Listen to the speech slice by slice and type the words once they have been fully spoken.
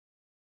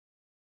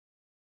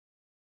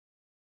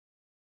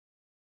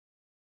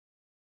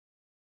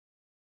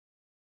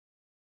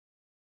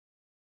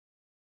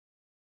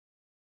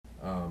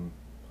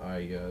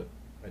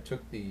I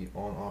took the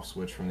on-off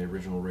switch from the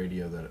original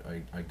radio that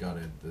I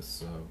gutted,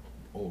 this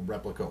old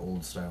replica,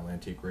 old-style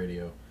antique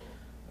radio,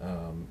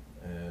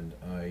 and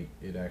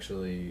it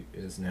actually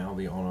is now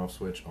the on-off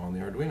switch on the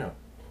Arduino.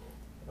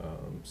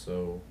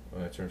 So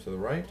when I turn to the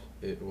right,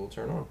 it will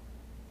turn on.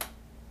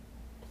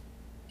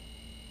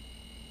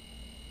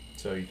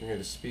 So you can hear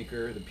the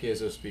speaker, the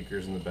piezo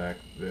speakers in the back,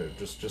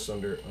 just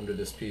under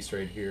this piece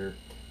right here,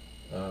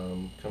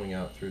 coming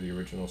out through the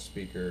original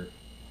speaker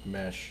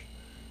mesh.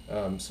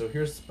 So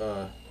here's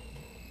the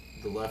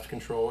left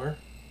controller.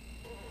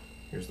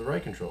 Here's the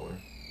right controller.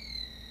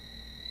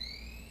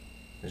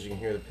 As you can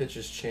hear, the pitch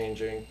is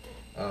changing.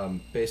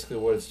 Basically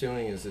what it's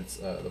doing is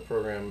the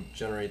program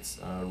generates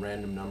a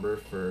random number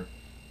for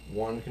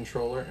one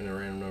controller and a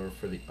random number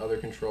for the other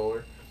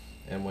controller,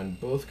 and when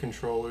both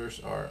controllers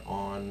are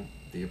on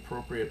the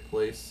appropriate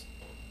place,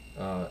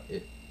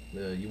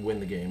 you win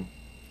the game.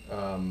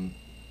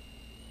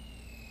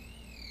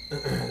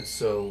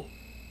 So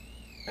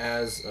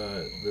as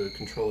the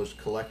controllers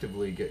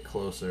collectively get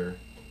closer,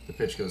 the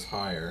pitch goes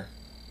higher.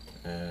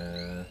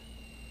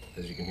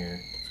 As you can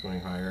hear, it's going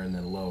higher and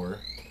then lower.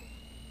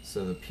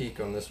 So the peak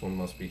on this one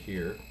must be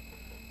here,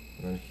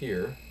 and then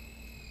here,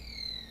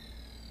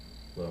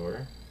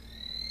 lower,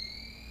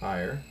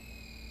 higher.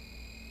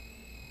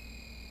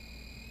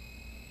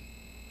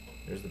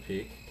 There's the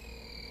peak.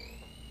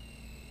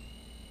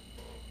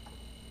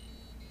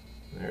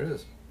 And there it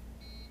is.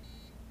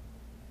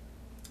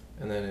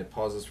 And then it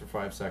pauses for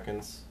 5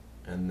 seconds,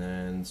 and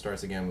then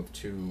starts again with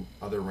 2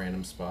 other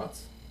random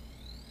spots.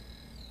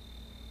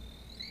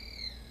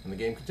 And the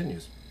game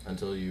continues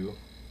until you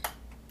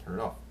turn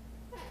it off.